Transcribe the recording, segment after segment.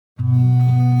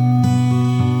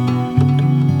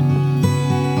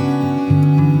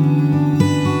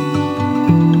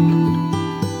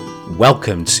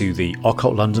Welcome to the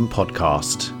Occult London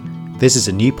podcast. This is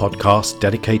a new podcast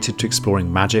dedicated to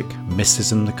exploring magic,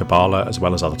 mysticism, the Kabbalah, as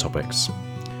well as other topics.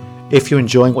 If you're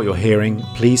enjoying what you're hearing,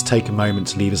 please take a moment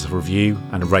to leave us a review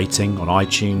and a rating on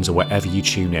iTunes or wherever you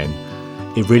tune in.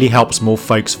 It really helps more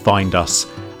folks find us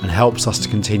and helps us to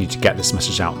continue to get this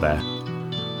message out there.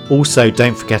 Also,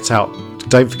 don't forget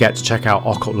to check out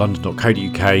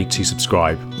occultlondon.co.uk to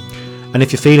subscribe. And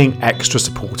if you're feeling extra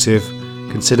supportive,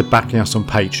 consider backing us on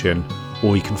Patreon,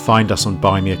 or you can find us on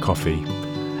Buy Me a Coffee.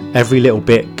 Every little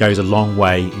bit goes a long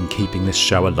way in keeping this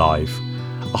show alive.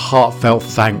 A heartfelt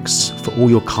thanks for all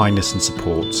your kindness and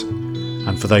support,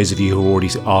 and for those of you who already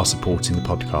are supporting the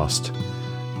podcast.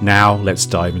 Now let's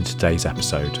dive into today's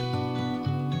episode.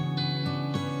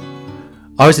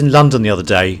 I was in London the other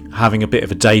day having a bit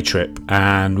of a day trip,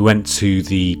 and we went to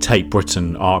the Tate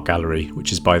Britain Art Gallery,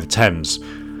 which is by the Thames.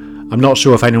 I'm not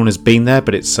sure if anyone has been there,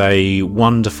 but it's a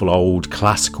wonderful old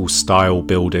classical style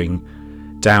building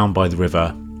down by the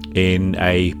river in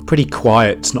a pretty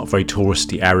quiet, not very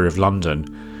touristy area of London,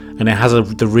 and it has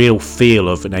the real feel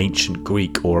of an ancient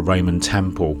Greek or a Roman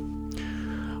temple.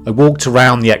 I walked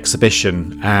around the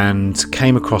exhibition and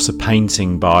came across a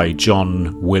painting by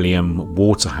John William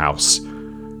Waterhouse,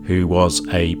 who was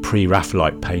a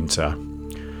pre-Raphaelite painter,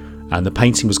 and the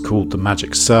painting was called The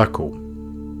Magic Circle.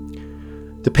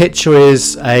 The picture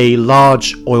is a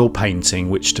large oil painting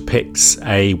which depicts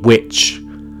a witch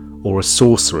or a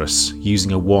sorceress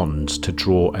using a wand to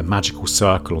draw a magical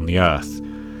circle on the earth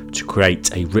to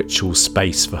create a ritual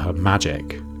space for her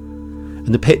magic.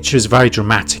 And the picture is very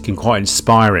dramatic and quite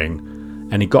inspiring,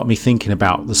 and it got me thinking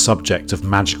about the subject of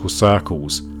magical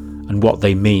circles and what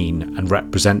they mean and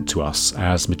represent to us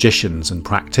as magicians and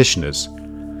practitioners.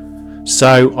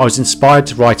 So I was inspired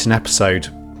to write an episode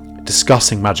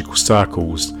discussing magical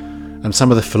circles and some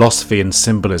of the philosophy and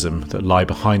symbolism that lie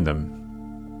behind them.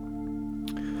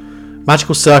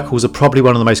 Magical circles are probably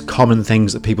one of the most common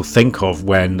things that people think of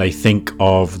when they think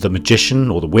of the magician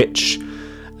or the witch,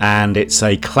 and it's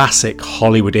a classic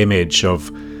Hollywood image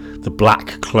of the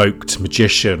black cloaked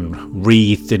magician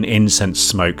wreathed in incense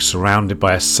smoke surrounded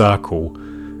by a circle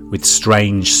with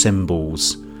strange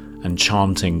symbols and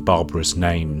chanting barbarous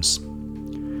names.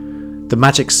 The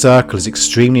magic circle is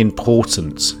extremely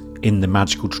important in the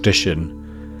magical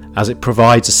tradition as it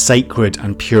provides a sacred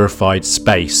and purified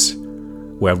space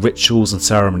where rituals and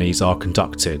ceremonies are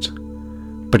conducted,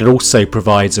 but it also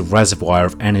provides a reservoir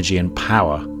of energy and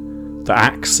power that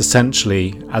acts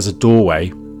essentially as a doorway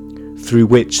through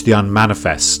which the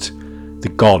unmanifest,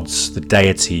 the gods, the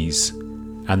deities,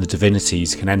 and the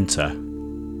divinities can enter.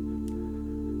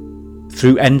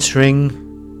 Through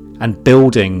entering and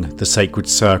building the sacred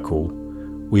circle,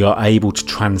 we are able to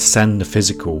transcend the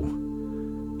physical,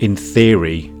 in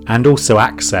theory, and also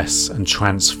access and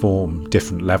transform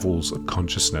different levels of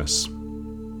consciousness.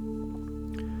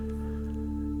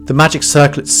 The magic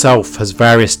circle itself has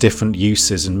various different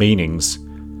uses and meanings,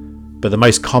 but the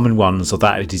most common ones are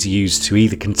that it is used to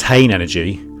either contain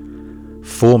energy,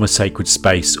 form a sacred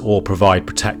space, or provide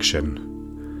protection.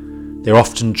 They're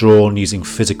often drawn using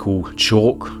physical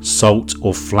chalk, salt,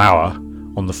 or flour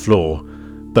on the floor,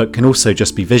 but can also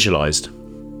just be visualised.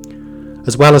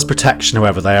 As well as protection,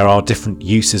 however, there are different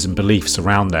uses and beliefs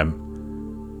around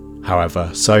them. However,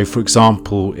 so for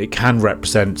example, it can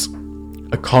represent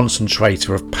a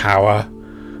concentrator of power,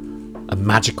 a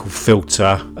magical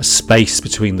filter, a space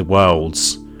between the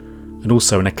worlds, and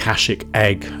also an akashic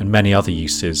egg and many other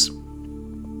uses.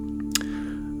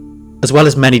 As well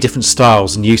as many different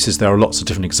styles and uses, there are lots of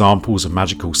different examples of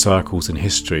magical circles in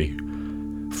history.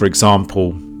 For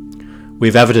example, we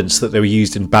have evidence that they were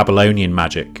used in Babylonian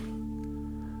magic.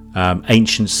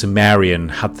 Ancient Sumerian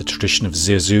had the tradition of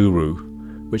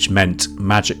Zizuru, which meant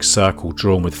magic circle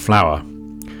drawn with flour.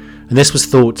 And this was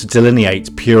thought to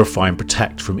delineate, purify and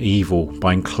protect from evil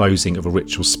by enclosing of a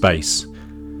ritual space.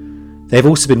 They have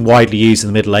also been widely used in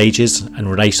the Middle Ages and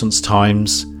Renaissance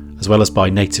times, as well as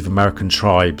by Native American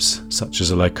tribes such as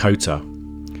the Lakota.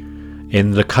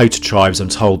 In the Lakota tribes, I'm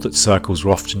told that circles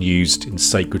were often used in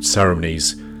sacred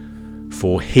ceremonies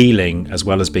for healing, as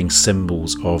well as being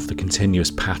symbols of the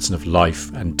continuous pattern of life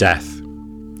and death.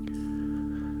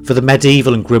 For the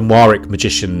medieval and grimoiric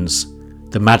magicians,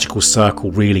 the magical circle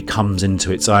really comes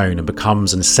into its own and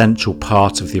becomes an essential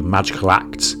part of the magical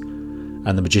act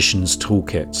and the magician's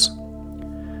toolkit.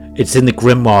 It's in the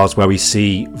grimoires where we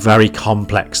see very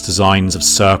complex designs of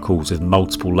circles with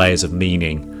multiple layers of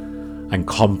meaning and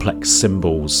complex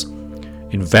symbols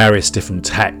in various different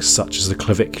texts such as the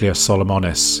Clavicula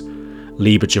Solomonis,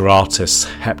 Liber Geratis,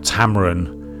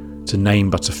 Heptameron, to name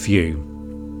but a few.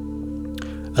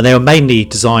 and they were mainly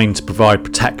designed to provide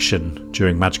protection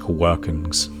during magical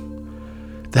workings.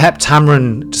 The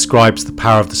Heptameron describes the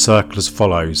power of the circle as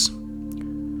follows.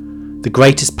 The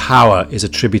greatest power is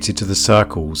attributed to the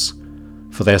circles,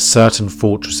 for they are certain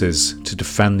fortresses to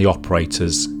defend the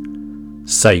operators,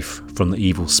 safe from the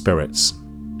evil spirits.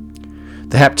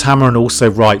 The Heptameron also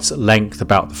writes at length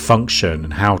about the function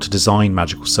and how to design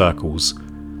magical circles,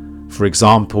 for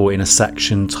example in a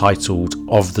section titled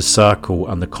Of the Circle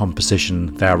and the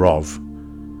Composition Thereof.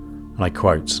 And I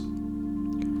quote,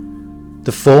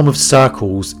 "The form of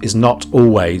circles is not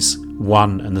always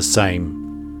one and the same,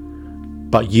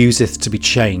 but useth to be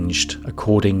changed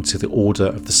according to the order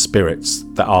of the spirits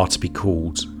that are to be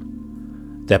called,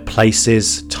 their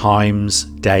places, times,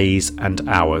 days, and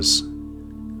hours.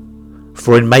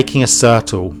 For in making a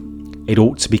circle, it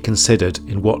ought to be considered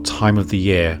in what time of the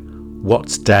year,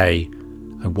 what day,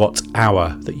 and what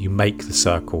hour that you make the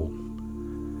circle.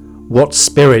 What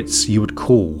spirits you would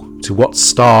call, to what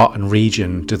star and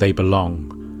region do they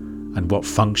belong, and what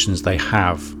functions they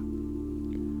have.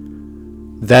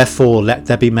 Therefore let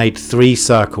there be made 3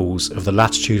 circles of the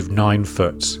latitude of 9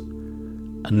 foot,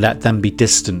 and let them be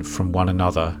distant from one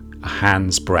another a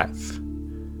hand's breadth.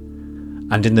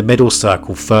 And in the middle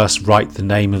circle first write the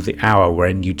name of the hour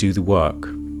wherein you do the work.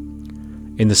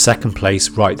 In the second place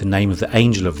write the name of the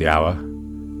angel of the hour.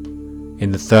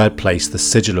 In the third place the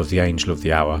sigil of the angel of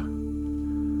the hour.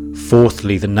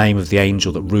 Fourthly the name of the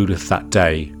angel that ruleth that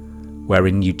day,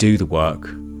 wherein you do the work,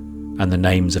 and the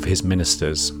names of his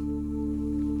ministers.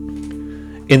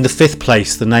 In the 5th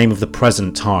place the name of the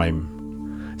present time.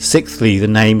 6thly the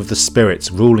name of the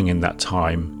spirits ruling in that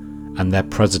time, and their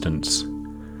presidents.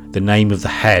 The name of the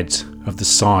head of the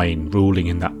sign ruling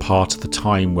in that part of the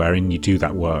time wherein you do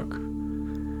that work.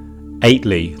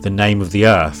 8thly, the name of the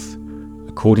earth,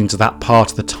 according to that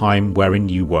part of the time wherein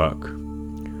you work.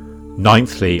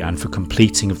 9thly, and for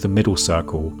completing of the middle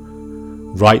circle,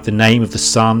 write the name of the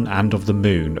sun and of the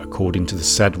moon according to the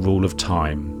said rule of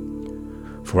time.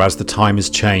 For as the time is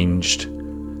changed,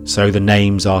 so the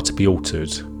names are to be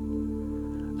altered.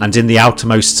 And in the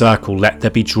outermost circle let there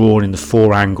be drawn in the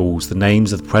 4 angles the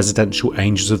names of the presidential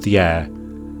angels of the air,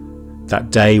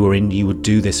 that day wherein you would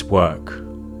do this work,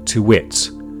 to wit,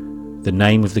 the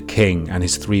name of the king and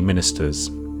his 3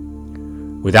 ministers.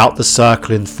 Without the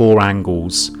circle in 4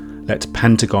 angles let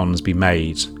pentagons be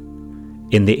made.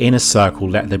 In the inner circle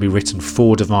let there be written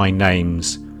 4 divine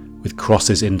names, with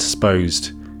crosses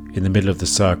intersposed in the middle of the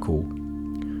circle,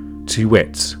 to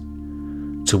wit,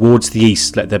 towards the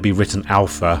east let there be written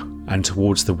Alpha, and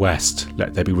towards the west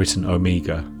let there be written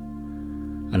Omega,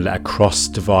 and let a cross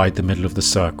divide the middle of the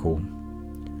circle.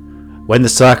 When the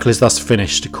circle is thus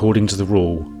finished according to the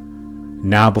rule,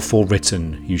 now before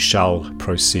written you shall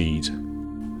proceed."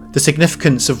 The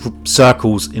significance of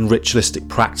circles in ritualistic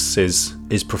practices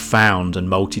is profound and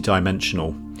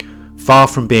multidimensional. Far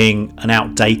from being an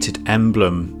outdated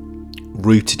emblem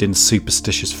rooted in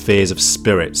superstitious fears of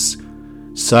spirits,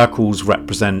 circles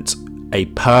represent a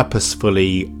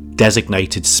purposefully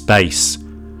designated space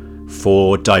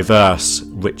for diverse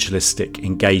ritualistic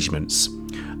engagements.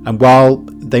 And while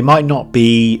they might not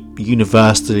be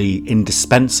universally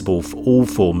indispensable for all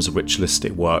forms of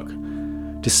ritualistic work,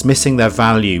 dismissing their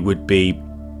value would be,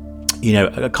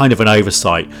 a kind of an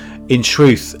oversight. In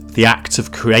truth, the act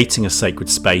of creating a sacred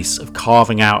space, of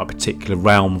carving out a particular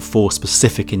realm for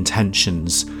specific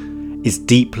intentions, is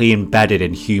deeply embedded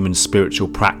in human spiritual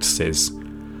practices.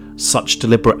 Such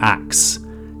deliberate acts,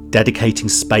 dedicating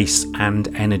space and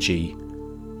energy,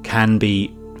 can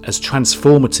be as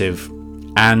transformative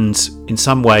and, in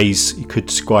some ways, you could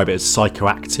describe it as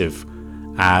psychoactive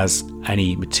as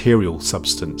any material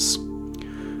substance.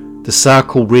 The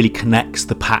circle really connects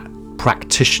the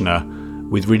practitioner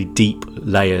with really deep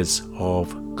layers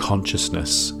of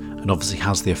consciousness, and obviously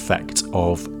has the effect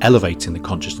of elevating the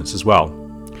consciousness as well.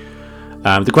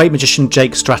 The great magician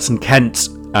Jake Stratton Kent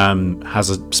has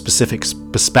a specific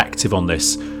perspective on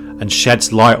this and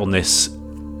sheds light on this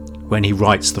when he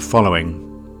writes the following.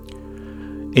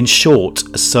 In short,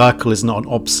 a circle is not an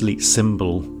obsolete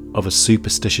symbol of a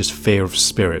superstitious fear of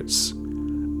spirits,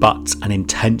 but an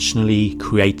intentionally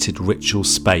created ritual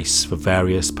space for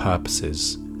various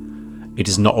purposes. It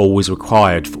is not always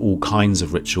required for all kinds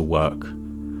of ritual work,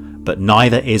 but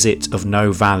neither is it of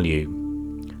no value.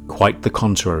 Quite the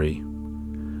contrary.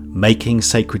 Making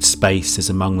sacred space is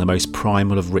among the most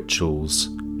primal of rituals.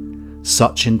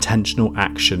 Such intentional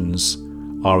actions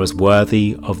are as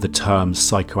worthy of the term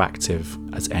psychoactive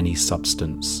as any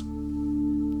substance.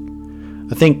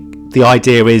 I think the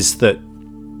idea is that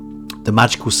the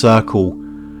magical circle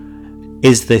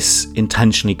is this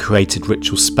intentionally created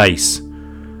ritual space,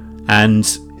 And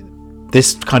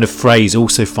this kind of phrase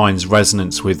also finds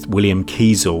resonance with William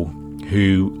Kiesel,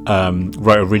 who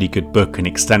wrote a really good book and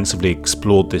extensively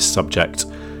explored this subject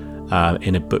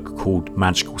in a book called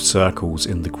Magical Circles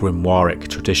in the Grimoire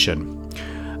tradition.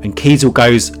 And Kiesel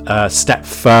goes a step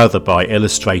further by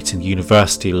illustrating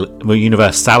the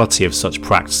universality of such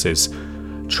practices,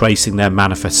 tracing their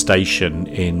manifestation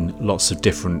in lots of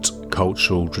different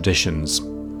cultural traditions.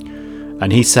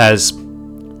 And he says,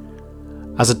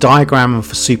 as a diagram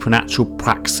for supernatural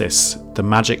praxis, the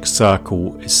magic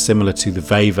circle is similar to the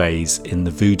veves in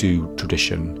the voodoo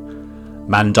tradition,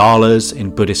 mandalas in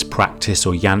Buddhist practice,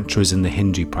 or yantras in the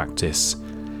Hindu practice.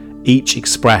 Each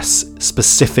express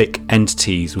specific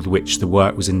entities with which the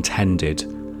work was intended,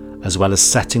 as well as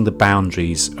setting the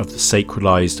boundaries of the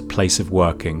sacralized place of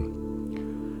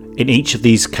working. In each of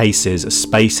these cases, a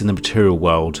space in the material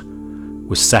world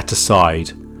was set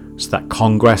aside so that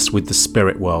congress with the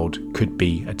spirit world could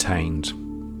be attained.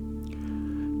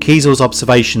 Kiesel's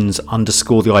observations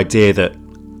underscore the idea that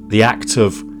the act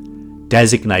of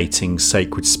designating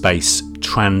sacred space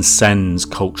transcends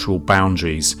cultural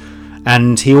boundaries,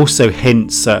 and he also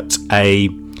hints at a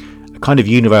kind of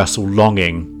universal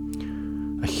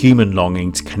longing, a human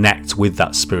longing to connect with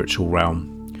that spiritual realm.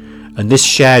 And this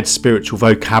shared spiritual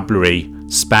vocabulary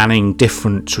spanning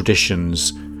different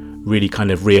traditions really kind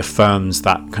of reaffirms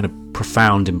that kind of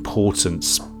profound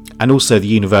importance and also the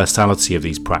universality of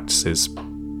these practices.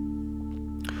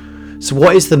 So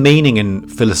what is the meaning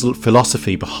and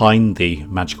philosophy behind the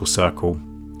magical circle?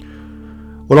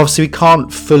 Well, obviously we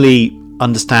can't fully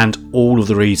understand all of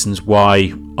the reasons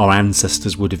why our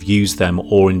ancestors would have used them,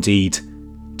 or indeed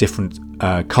different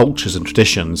cultures and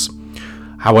traditions.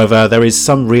 However, there is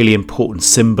some really important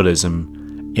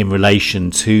symbolism in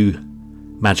relation to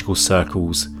magical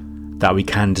circles that we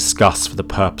can discuss for the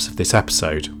purpose of this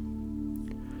episode.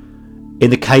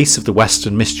 In the case of the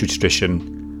Western mystery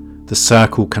tradition, the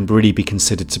circle can really be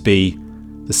considered to be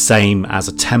the same as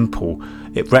a temple.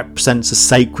 It represents a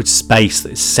sacred space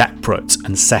that is separate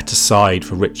and set aside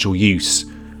for ritual use,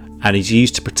 and is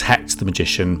used to protect the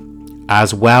magician,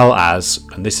 as well as,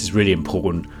 and this is really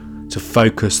important, to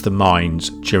focus the mind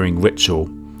during ritual.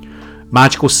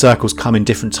 Magical circles come in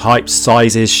different types,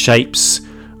 sizes, shapes,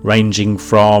 ranging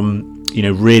from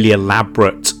really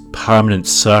elaborate permanent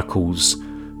circles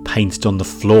painted on the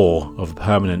floor of a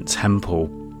permanent temple,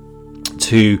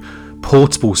 to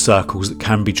portable circles that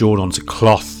can be drawn onto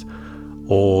cloth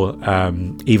or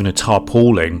even a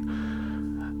tarpaulin.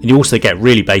 And you also get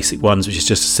really basic ones, which is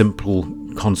just a simple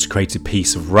consecrated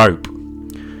piece of rope.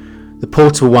 The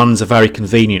portable ones are very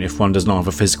convenient if one does not have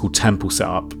a physical temple set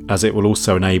up, as it will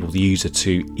also enable the user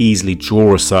to easily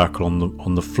draw a circle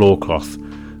on the floor cloth,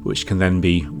 which can then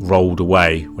be rolled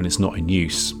away when it's not in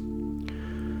use.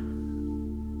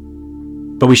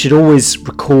 But we should always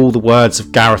recall the words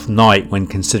of Gareth Knight when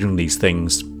considering these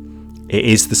things. It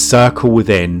is the circle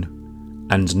within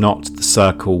and not the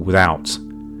circle without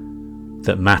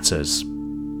that matters.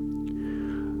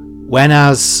 When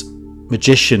as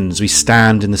magicians we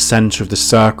stand in the centre of the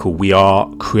circle, we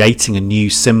are creating a new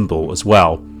symbol as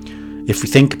well. If we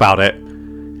think about it,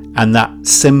 and that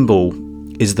symbol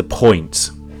is the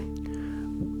point.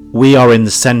 We are in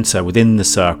the centre within the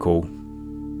circle.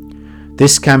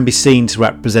 This can be seen to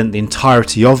represent the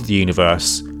entirety of the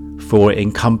universe, for it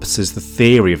encompasses the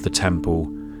theory of the temple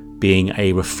being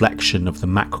a reflection of the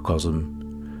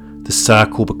macrocosm. The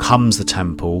circle becomes the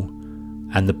temple,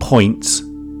 and the point,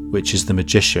 which is the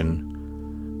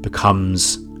magician,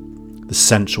 becomes the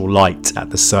central light at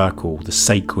the circle, the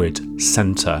sacred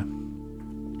centre.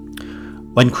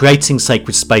 When creating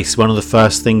sacred space, one of the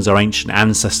first things our ancient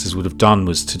ancestors would have done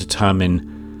was to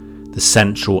determine the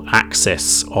central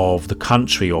axis of the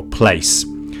country or place,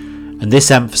 and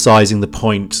this emphasising the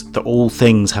point that all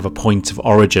things have a point of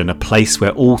origin, a place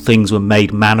where all things were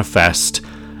made manifest,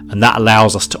 and that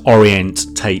allows us to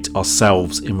orientate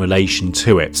ourselves in relation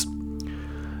to it.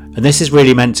 And this is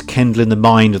really meant to kindle in the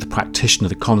mind of the practitioner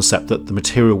the concept that the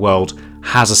material world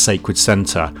has a sacred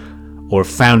centre, or a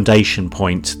foundation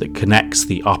point that connects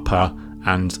the upper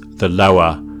and the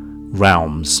lower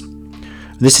realms.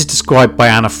 This is described by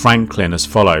Anna Franklin as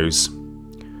follows: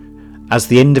 as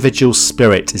the individual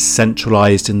spirit is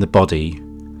centralised in the body,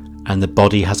 and the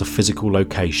body has a physical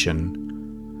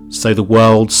location, so the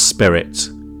world's spirit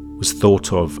was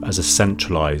thought of as a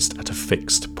centralised at a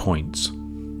fixed point.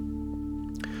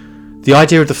 The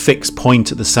idea of the fixed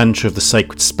point at the centre of the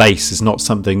sacred space is not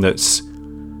something that's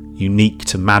unique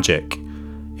to magic.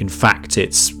 In fact,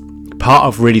 it's part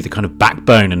of really the kind of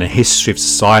backbone and a history of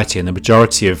society, and the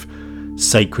majority of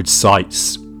sacred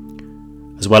sites,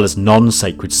 as well as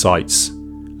non-sacred sites,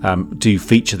 do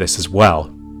feature this as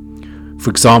well. For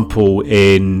example,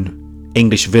 in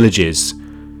English villages,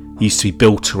 used to be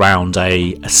built around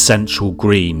a central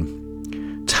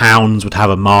green. Towns would have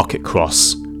a market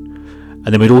cross, and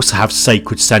then we'd also have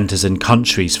sacred centres in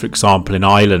countries. For example, in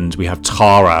Ireland we have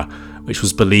Tara, which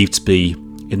was believed to be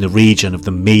in the region of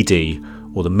the Midi,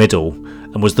 or the Middle,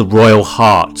 and was the royal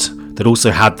heart that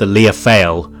also had the Lia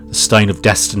Fail, the stone of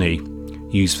destiny,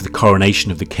 used for the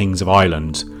coronation of the kings of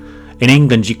Ireland. In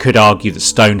England, you could argue that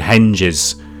Stonehenge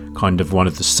is kind of one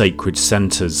of the sacred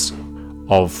centres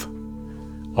of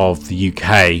the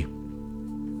UK.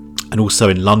 And also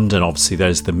in London, obviously,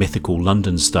 there's the mythical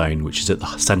London Stone, which is at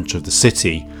the centre of the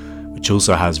city, which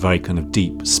also has very kind of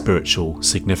deep spiritual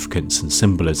significance and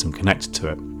symbolism connected to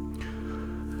it.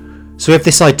 So we have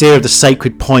this idea of the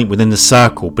sacred point within the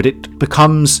circle, but it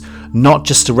becomes not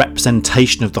just a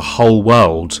representation of the whole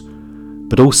world,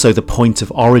 but also the point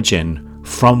of origin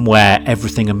from where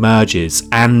everything emerges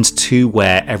and to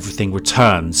where everything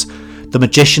returns. The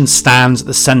magician stands at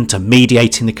the centre,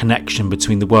 mediating the connection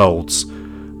between the worlds,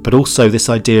 but also this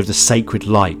idea of the sacred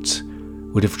light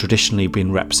would have traditionally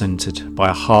been represented by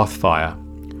a hearth fire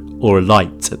or a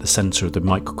light at the centre of the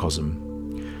microcosm.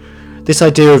 This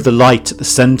idea of the light at the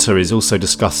centre is also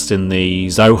discussed in the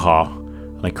Zohar,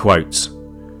 and I quote,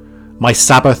 "My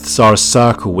Sabbaths are a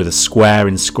circle with a square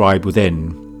inscribed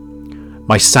within.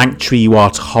 My sanctuary you are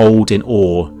to hold in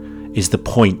awe is the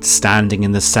point standing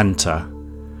in the centre,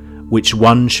 which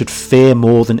one should fear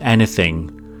more than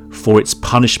anything, for its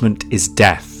punishment is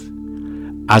death.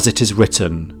 As it is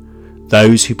written,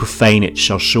 those who profane it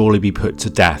shall surely be put to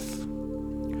death.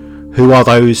 Who are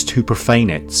those who profane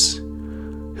it?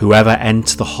 Whoever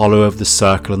enter the hollow of the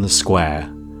circle and the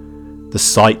square, the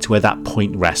site where that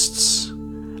point rests,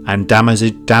 and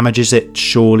damages it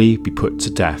surely be put to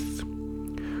death.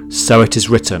 So it is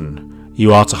written,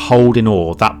 you are to hold in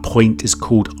awe, that point is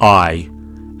called I,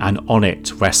 and on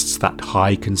it rests that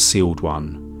high concealed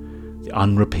one, the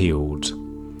unrepealed.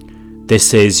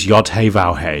 This is Yod-Heh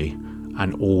Vav-Heh,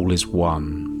 and all is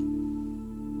one."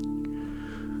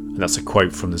 And that's a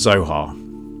quote from the Zohar.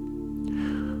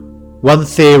 One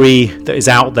theory that is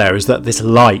out there is that this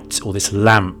light, or this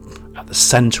lamp, at the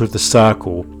centre of the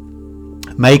circle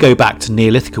may go back to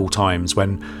Neolithical times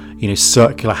when,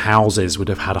 circular houses would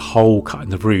have had a hole cut in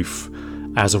the roof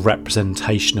as a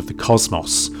representation of the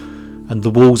cosmos, and the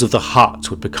walls of the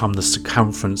hut would become the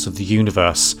circumference of the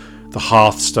universe, the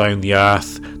hearthstone, the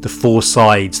earth, the four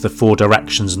sides, the four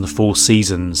directions and the four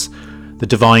seasons. The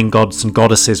divine gods and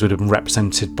goddesses would have been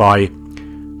represented by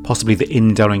possibly the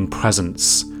indwelling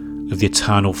presence of the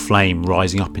eternal flame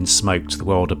rising up in smoke to the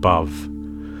world above.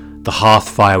 The hearth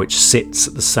fire which sits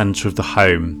at the centre of the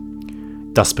home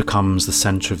thus becomes the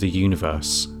centre of the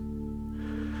universe.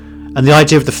 And the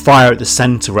idea of the fire at the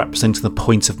centre representing the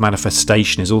point of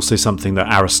manifestation is also something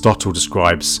that Aristotle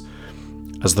describes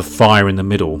as the fire in the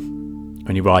middle,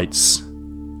 when he writes,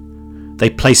 "They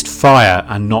placed fire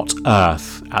and not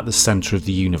earth at the centre of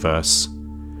the universe.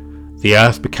 The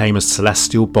earth became a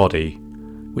celestial body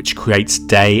which creates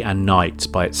day and night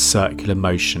by its circular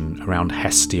motion around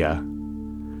Hestia.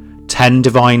 10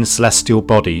 divine celestial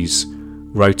bodies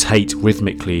rotate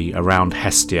rhythmically around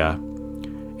Hestia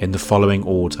in the following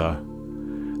order: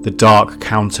 the dark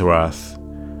counter-earth,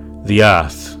 the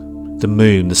earth, the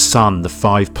moon, the sun, the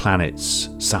 5 planets,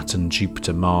 Saturn,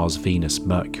 Jupiter, Mars, Venus,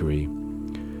 Mercury,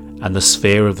 and the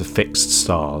sphere of the fixed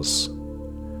stars.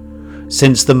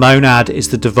 Since the monad is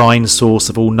the divine source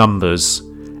of all numbers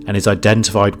and is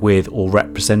identified with or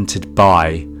represented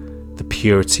by the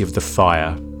purity of the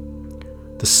fire,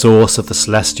 the source of the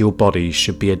celestial bodies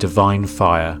should be a divine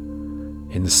fire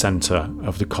in the centre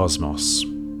of the cosmos."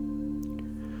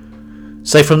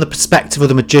 So from the perspective of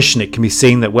the magician, it can be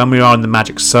seen that when we are in the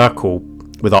magic circle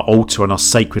with our altar and our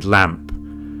sacred lamp,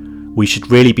 we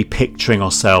should really be picturing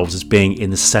ourselves as being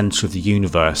in the centre of the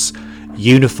universe,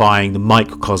 unifying the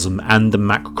microcosm and the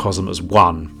macrocosm as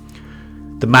one.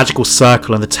 The magical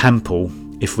circle and the temple,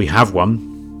 if we have one,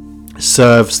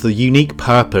 serves the unique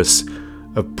purpose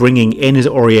of bringing in his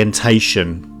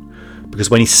orientation, because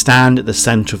when you stand at the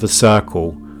centre of the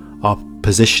circle, our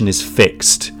position is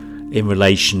fixed in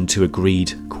relation to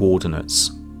agreed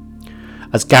coordinates.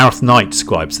 As Gareth Knight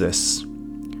describes this,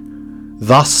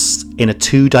 thus, in a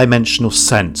 2-dimensional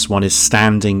sense, one is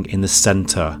standing in the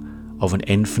centre of an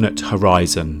infinite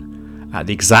horizon at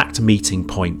the exact meeting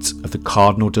point of the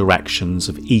cardinal directions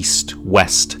of east,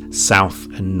 west, south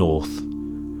and north.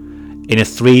 In a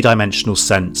 3-dimensional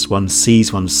sense, one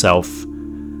sees oneself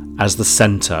as the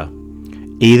centre,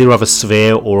 either of a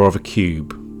sphere or of a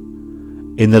cube.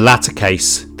 In the latter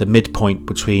case, the midpoint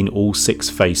between all 6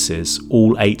 faces,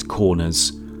 all 8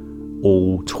 corners,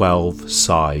 all 12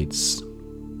 sides.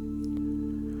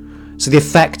 So the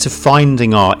effect of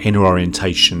finding our inner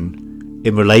orientation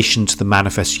in relation to the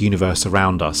manifest universe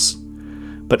around us,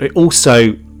 but it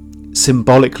also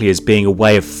symbolically as being a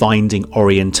way of finding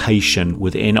orientation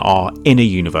within our inner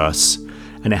universe,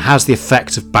 and it has the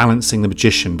effect of balancing the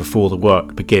magician before the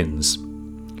work begins.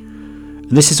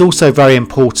 And this is also very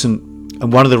important,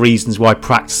 and one of the reasons why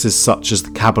practices such as the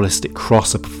Kabbalistic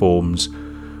cross are performed,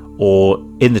 or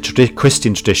in the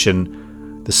Christian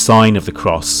tradition, the sign of the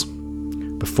cross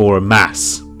before a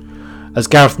mass. As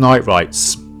Gareth Knight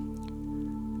writes,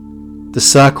 the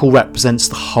circle represents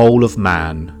the whole of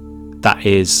man, that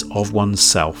is, of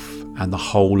oneself, and the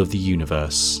whole of the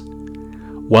universe.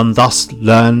 One thus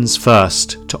learns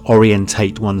first to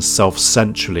orientate oneself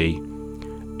centrally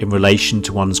in relation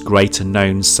to one's greater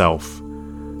known self,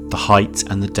 the height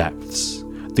and the depths,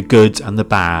 the good and the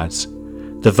bad,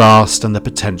 the vast and the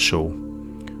potential,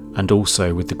 and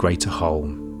also with the greater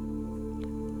whole.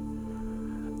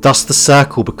 Thus the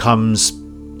circle becomes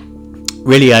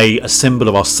really a symbol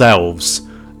of ourselves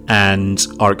and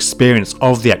our experience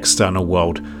of the external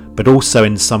world, but also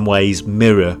in some ways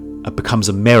becomes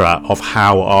a mirror of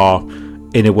how our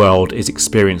inner world is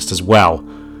experienced as well.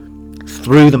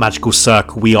 Through the magical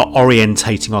circle, we are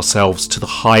orientating ourselves to the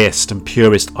highest and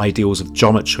purest ideals of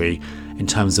geometry in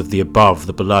terms of the above,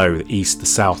 the below, the east, the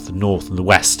south, the north and the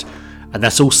west. And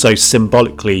that's also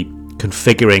symbolically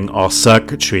configuring our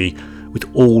circuitry with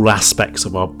all aspects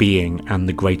of our being and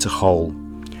the greater whole,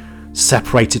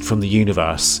 separated from the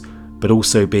universe, but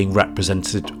also being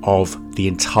representative of the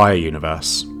entire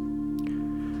universe.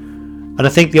 And I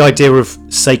think the idea of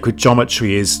sacred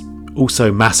geometry is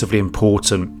also massively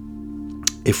important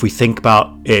if we think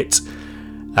about it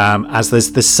as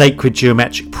there's the sacred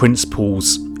geometric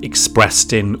principles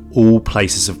expressed in all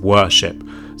places of worship.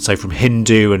 So from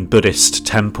Hindu and Buddhist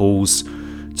temples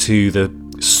to the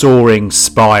soaring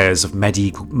spires of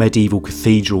medieval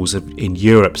cathedrals in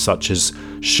Europe, such as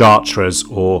Chartres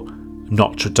or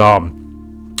Notre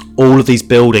Dame. All of these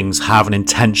buildings have an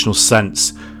intentional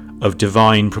sense of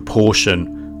divine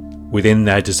proportion within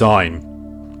their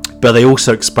design, but they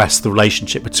also express the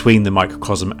relationship between the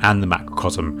microcosm and the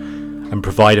macrocosm and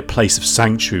provide a place of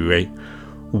sanctuary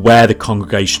where the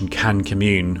congregation can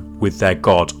commune with their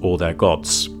god or their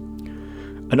gods.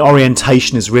 And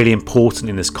orientation is really important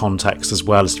in this context as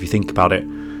well, as if you think about it.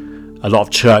 A lot of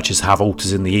churches have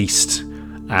altars in the east,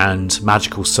 and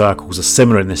magical circles are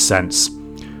similar in this sense.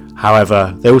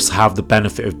 However, they also have the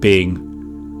benefit of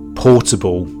being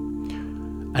portable,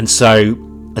 and so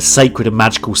a sacred and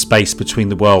magical space between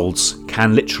the worlds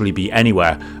can literally be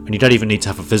anywhere, and you don't even need to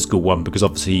have a physical one, because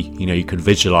obviously you can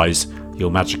visualize your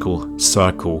magical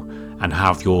circle and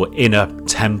have your inner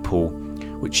temple,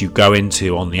 which you go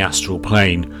into on the astral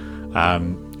plane,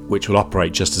 which will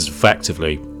operate just as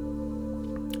effectively,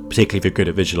 particularly if you're good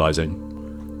at visualizing.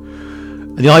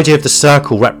 And the idea of the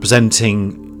circle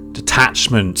representing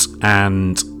detachment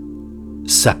and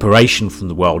separation from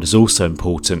the world is also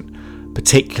important,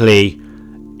 particularly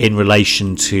in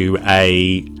relation to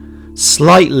a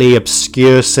slightly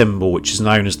obscure symbol which is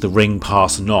known as the ring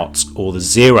pass knot, or the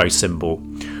zero symbol.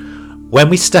 When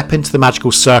we step into the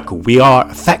magical circle, we are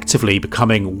effectively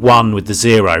becoming one with the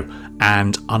zero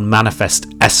and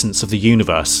unmanifest essence of the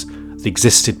universe that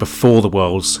existed before the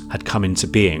worlds had come into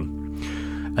being.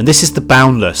 And this is the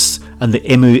boundless and the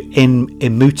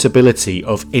immutability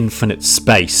of infinite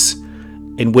space,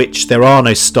 in which there are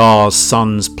no stars,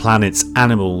 suns, planets,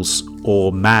 animals,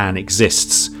 or man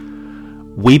exists.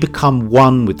 We become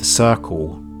one with the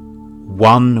circle,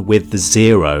 one with the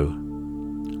zero,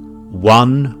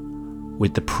 one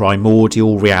with the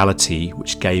primordial reality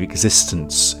which gave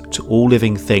existence to all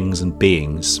living things and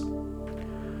beings.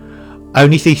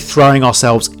 Only through throwing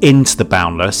ourselves into the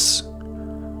boundless,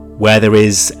 where there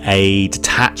is a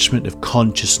detachment of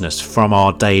consciousness from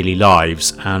our daily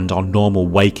lives and our normal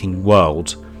waking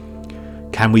world,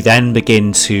 can we then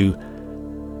begin to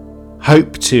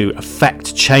hope to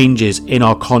affect changes in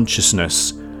our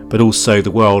consciousness, but also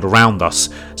the world around us.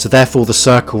 So therefore the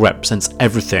circle represents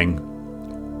everything,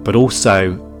 but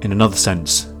also, in another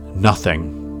sense,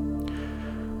 nothing.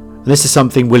 And this is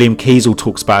something William Kiesel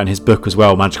talks about in his book as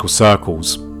well, Magical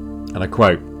Circles, and I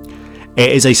quote,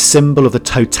 "It is a symbol of the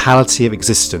totality of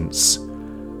existence,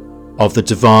 of the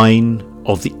divine,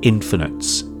 of the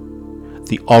infinite,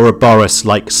 the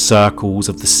Ouroboros-like circles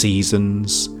of the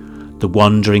seasons, the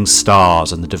wandering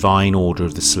stars and the divine order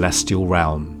of the celestial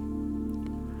realm.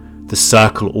 The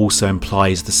circle also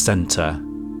implies the centre,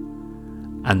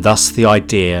 and thus the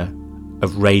idea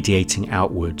of radiating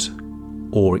outward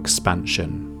or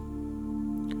expansion."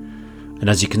 And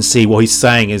as you can see, what he's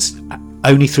saying is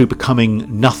only through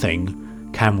becoming nothing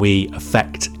can we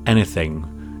affect anything.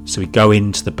 So we go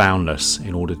into the boundless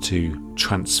in order to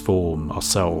transform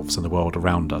ourselves and the world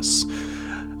around us.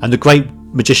 And the great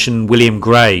magician William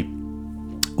Gray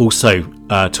also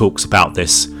talks about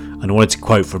this, and I wanted to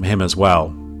quote from him as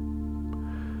well.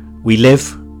 We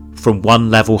live from one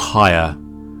level higher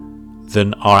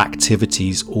than our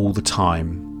activities all the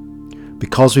time,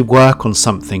 because we work on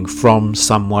something from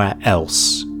somewhere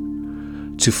else.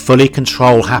 To fully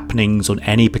control happenings on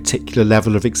any particular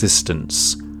level of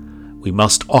existence, we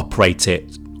must operate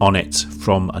on it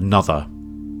from another.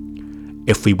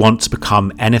 If we want to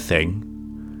become anything,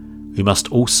 we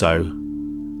must also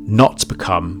not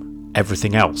become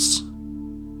everything else.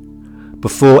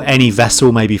 Before any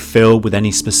vessel may be filled with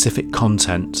any specific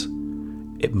content,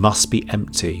 it must be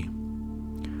empty.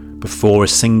 Before a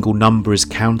single number is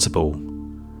countable,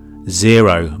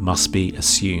 0 must be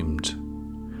assumed.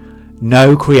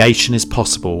 No creation is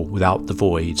possible without the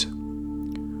void.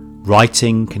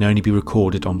 Writing can only be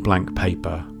recorded on blank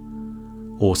paper,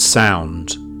 or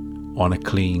sound on a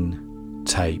clean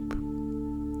tape.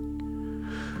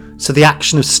 So the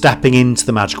action of stepping into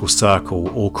the magical circle,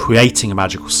 or creating a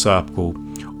magical circle,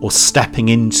 or stepping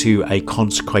into a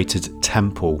consecrated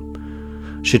temple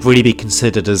should really be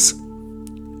considered as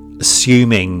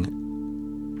assuming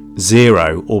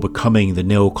 0 or becoming the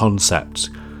nil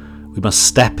concept. We must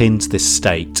step into this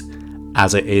state,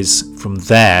 as it is from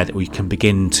there that we can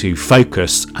begin to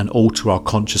focus and alter our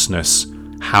consciousness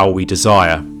how we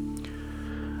desire.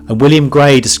 And William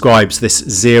Gray describes this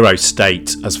 0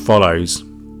 state as follows.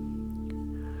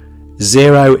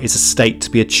 0 is a state to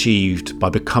be achieved by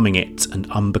becoming it and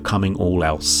unbecoming all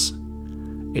else.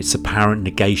 Its apparent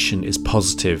negation is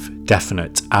positive,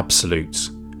 definite, absolute.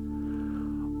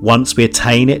 Once we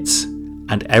attain it,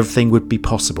 and everything would be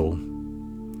possible.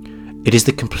 It is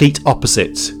the complete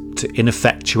opposite to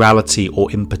ineffectuality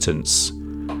or impotence,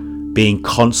 being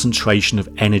concentration of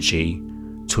energy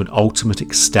to an ultimate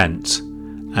extent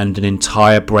and an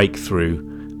entire breakthrough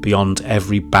beyond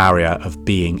every barrier of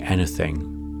being anything.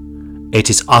 It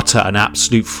is utter and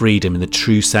absolute freedom in the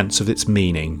true sense of its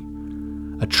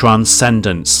meaning, a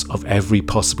transcendence of every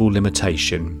possible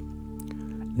limitation.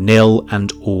 Nil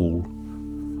and all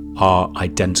are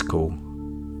identical.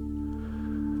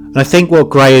 And I think what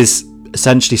Gray is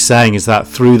essentially saying is that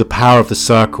through the power of the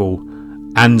circle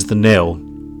and the nil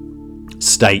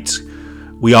state,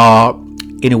 we are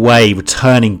in a way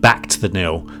returning back to the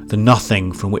nil, the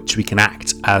nothing from which we can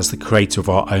act as the creator of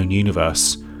our own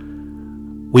universe.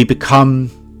 We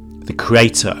become the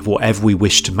creator of whatever we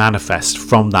wish to manifest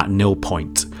from that nil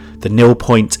point. The nil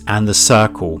point and the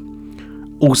circle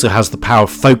also has the power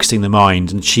of focusing the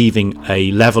mind and achieving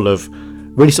a level of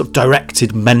really sort of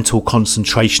directed mental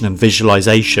concentration and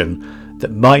visualization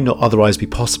that might not otherwise be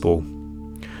possible.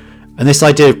 And this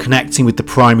idea of connecting with the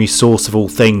primary source of all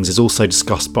things is also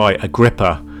discussed by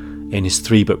Agrippa in his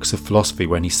 3 books of philosophy,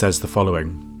 when he says the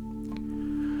following.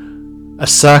 A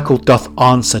circle doth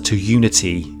answer to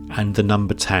unity and the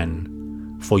number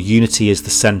 10, for unity is the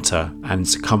centre and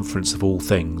circumference of all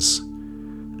things,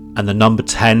 and the number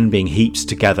 10 being heaped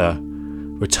together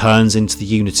returns into the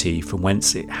unity from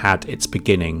whence it had its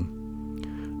beginning,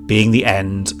 being the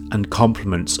end and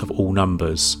complement of all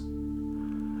numbers.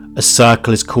 A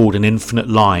circle is called an infinite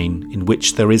line in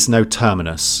which there is no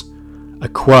terminus, a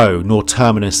quo nor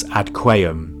terminus ad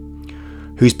queum,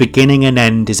 whose beginning and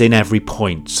end is in every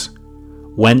point,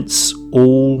 whence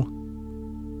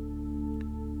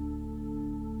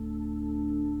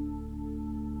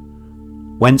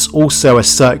also a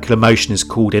circular motion is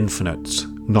called infinite,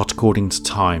 not according to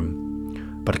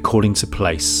time, but according to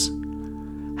place.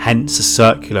 Hence a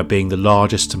circular, being the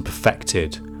largest and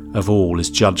perfected of all, is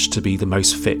judged to be the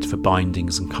most fit for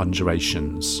bindings and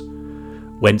conjurations,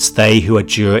 whence they who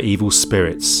adjure evil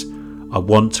spirits are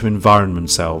wont to environ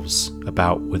themselves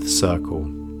about with the circle.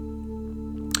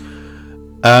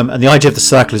 And the idea of the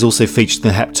circle is also featured in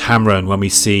the Heptameron, when we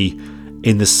see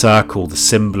in the circle the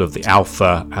symbol of the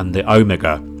Alpha and the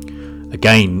Omega,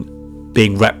 again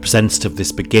being representative of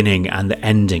this beginning and the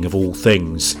ending of all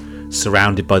things,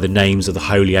 surrounded by the names of the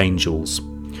holy angels.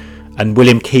 And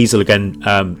William Kiesel again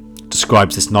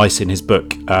describes this nicely in his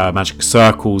book Magic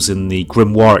Circles in the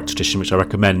Grimoire tradition, which I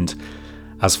recommend,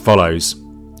 as follows.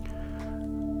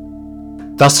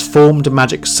 Thus formed a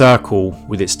magic circle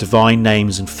with its divine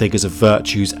names and figures of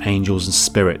virtues, angels and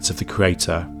spirits of the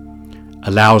Creator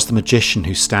allows the magician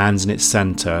who stands in its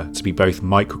centre to be both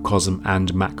microcosm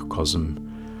and macrocosm.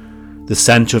 The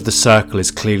centre of the circle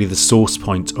is clearly the source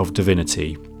point of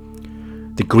divinity.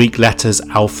 The Greek letters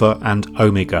Alpha and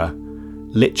Omega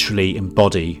literally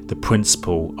embody the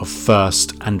principle of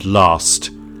first and last,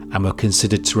 and were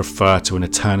considered to refer to an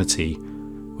eternity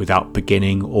without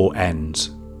beginning or end.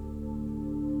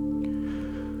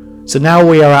 So now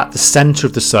we are at the centre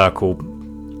of the circle.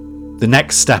 The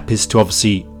next step is to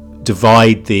obviously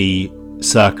divide the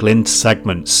circle into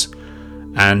segments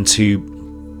and to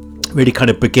really kind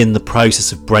of begin the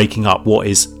process of breaking up what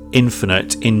is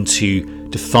infinite into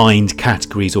defined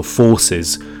categories or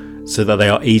forces so that they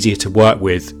are easier to work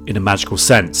with in a magical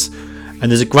sense.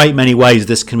 And there's a great many ways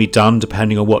this can be done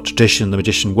depending on what tradition the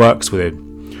magician works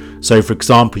within. So for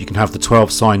example, you can have the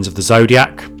 12 signs of the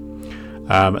zodiac,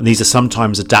 and these are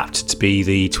sometimes adapted to be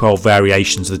the 12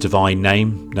 variations of the divine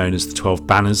name, known as the 12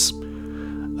 banners.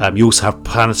 You also have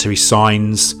planetary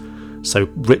signs, so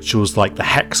rituals like the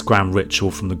hexagram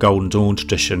ritual from the Golden Dawn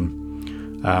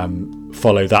tradition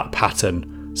follow that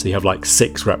pattern. So you have like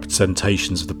 6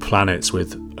 representations of the planets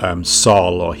with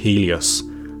Sol or Helios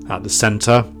at the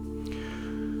centre.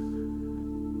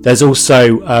 There's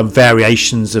also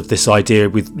variations of this idea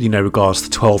with, regards to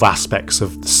 12 aspects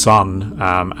of the sun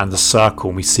and the circle.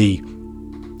 And we see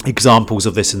examples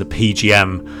of this in the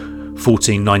PGM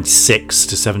 1496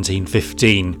 to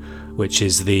 1715, which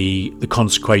is the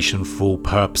consecration for all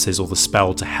purposes, or the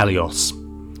spell to Helios.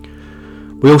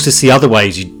 We also see other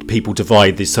ways people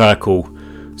divide the circle.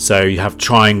 So you have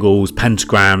triangles,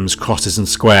 pentagrams, crosses and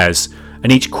squares,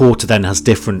 and each quarter then has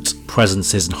different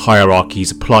presences and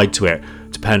hierarchies applied to it,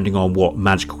 depending on what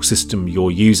magical system you're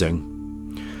using.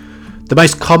 The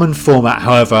most common format,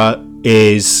 however,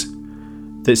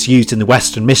 that's used in the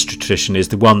Western mystery tradition is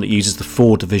the one that uses the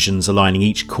 4 divisions aligning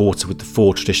each quarter with the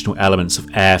 4 traditional elements of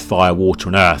air, fire, water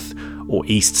and earth, or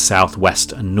east, south,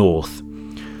 west and north.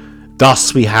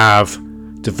 Thus we have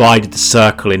divided the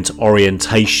circle into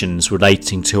orientations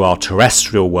relating to our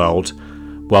terrestrial world,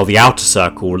 while the outer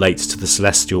circle relates to the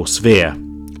celestial sphere,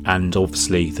 and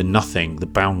obviously the nothing, the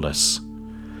boundless.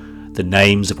 The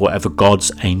names of whatever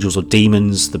gods, angels or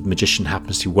demons the magician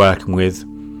happens to be working with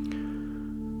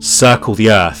circle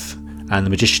the earth, and the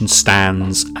magician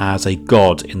stands as a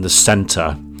god in the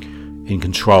centre, in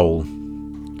control,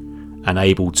 and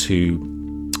able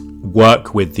to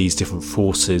work with these different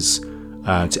forces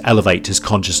to elevate his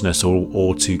consciousness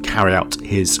or to carry out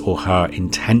his or her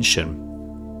intention.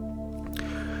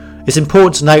 It's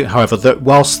important to note, however, that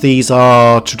whilst these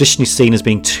are traditionally seen as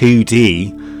being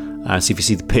 2D, so if you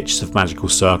see the pictures of magical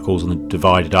circles and they're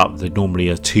divided up, they're normally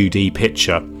a 2D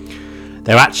picture.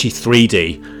 They're actually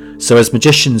 3D. So as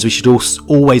magicians, we should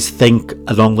always think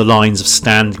along the lines of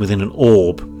standing within an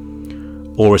orb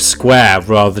or a square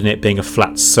rather than it being a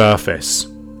flat surface.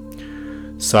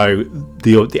 So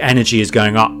the energy is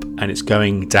going up and it's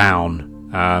going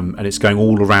down, and it's going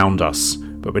all around us.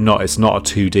 But it's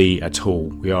not a 2D at all.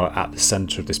 We are at the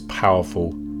centre of this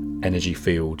powerful energy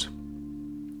field.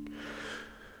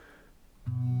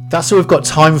 That's all we've got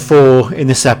time for in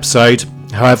this episode.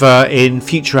 However, in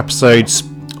future episodes,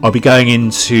 I'll be going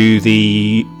into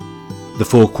the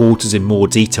 4 quarters in more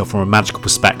detail from a magical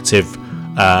perspective.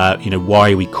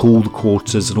 Why we call the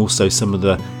quarters, and also some of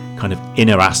the kind of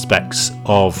inner aspects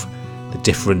of the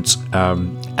different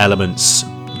elements,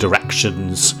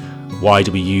 directions. Why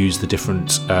do we use the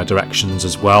different directions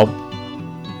as well?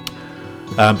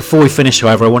 Before we finish,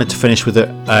 however, I wanted to finish with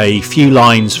a few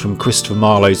lines from Christopher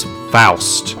Marlowe's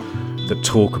Faust that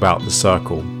talk about the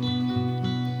circle.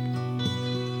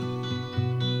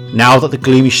 Now that the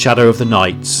gloomy shadow of the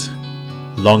night,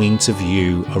 longing to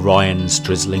view Orion's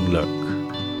drizzling look,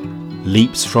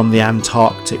 leaps from the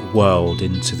Antarctic world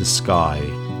into the sky,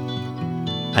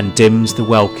 and dims the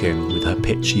welkin with her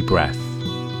pitchy breath,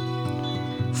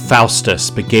 Faustus,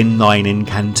 begin thine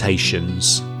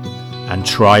incantations, and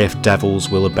try if devils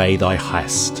will obey thy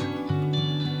hest.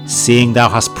 Seeing thou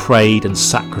hast prayed and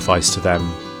sacrificed to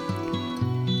them,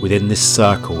 within this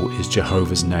circle is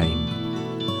Jehovah's name.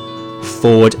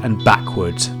 Forward and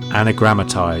backward,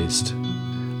 anagrammatized,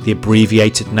 the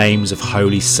abbreviated names of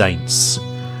holy saints,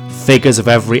 figures of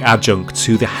every adjunct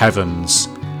to the heavens,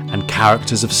 and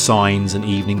characters of signs and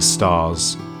evening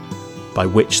stars, by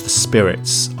which the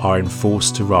spirits are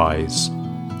enforced to rise.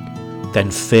 Then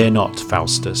fear not,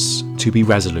 Faustus, to be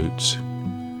resolute,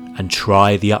 and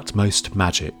try the utmost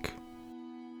magic